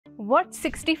What's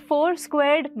 64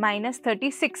 squared minus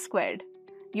 36 squared?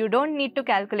 You don't need to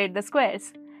calculate the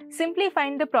squares. Simply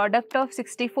find the product of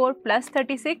 64 plus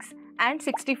 36 and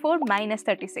 64 minus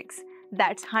 36.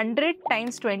 That's 100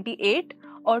 times 28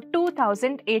 or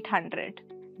 2800.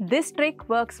 This trick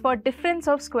works for difference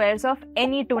of squares of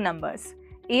any two numbers.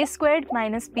 A squared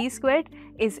minus b squared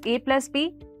is a plus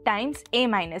b times a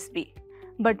minus b.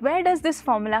 But where does this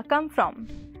formula come from?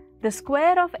 The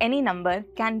square of any number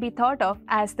can be thought of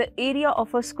as the area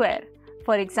of a square.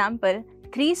 For example,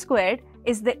 3 squared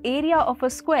is the area of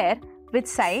a square with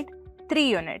side 3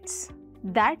 units.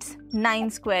 That's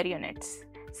 9 square units.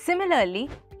 Similarly,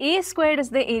 a squared is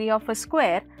the area of a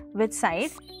square with side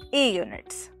a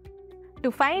units. To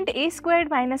find a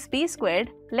squared minus b squared,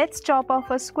 let's chop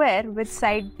off a square with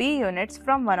side b units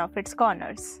from one of its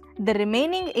corners. The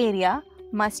remaining area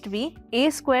must be a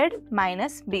squared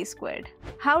minus b squared.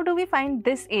 How do we find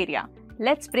this area?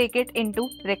 Let's break it into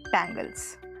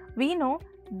rectangles. We know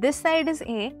this side is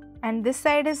a and this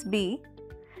side is b.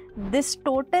 This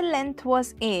total length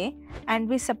was a and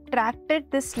we subtracted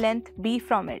this length b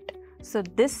from it. So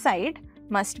this side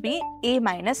must be a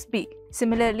minus b.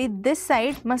 Similarly, this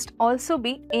side must also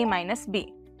be a minus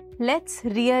b. Let's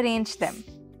rearrange them.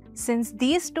 Since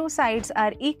these two sides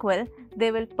are equal,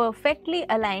 they will perfectly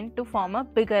align to form a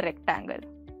bigger rectangle.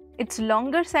 Its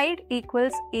longer side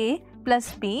equals a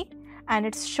plus b and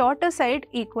its shorter side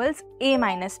equals a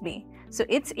minus b. So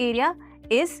its area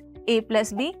is a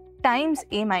plus b times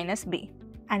a minus b.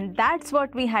 And that's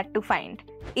what we had to find.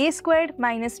 A squared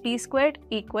minus b squared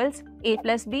equals a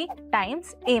plus b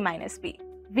times a minus b.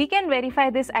 We can verify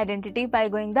this identity by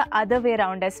going the other way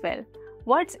around as well.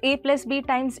 What's a plus b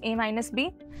times a minus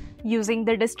b? Using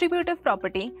the distributive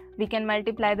property, we can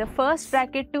multiply the first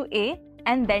bracket to a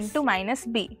and then to minus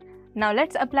b. Now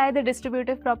let's apply the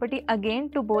distributive property again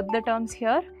to both the terms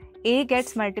here. A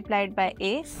gets multiplied by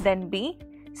a, then b.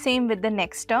 Same with the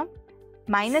next term.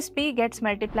 Minus b gets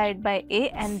multiplied by a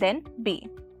and then b.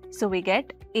 So we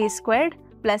get a squared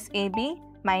plus ab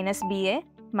minus ba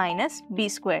minus b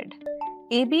squared.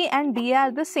 ab and ba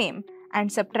are the same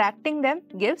and subtracting them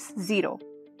gives 0.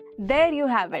 There you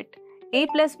have it. A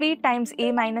plus b times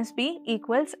a minus b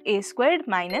equals a squared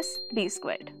minus b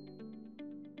squared.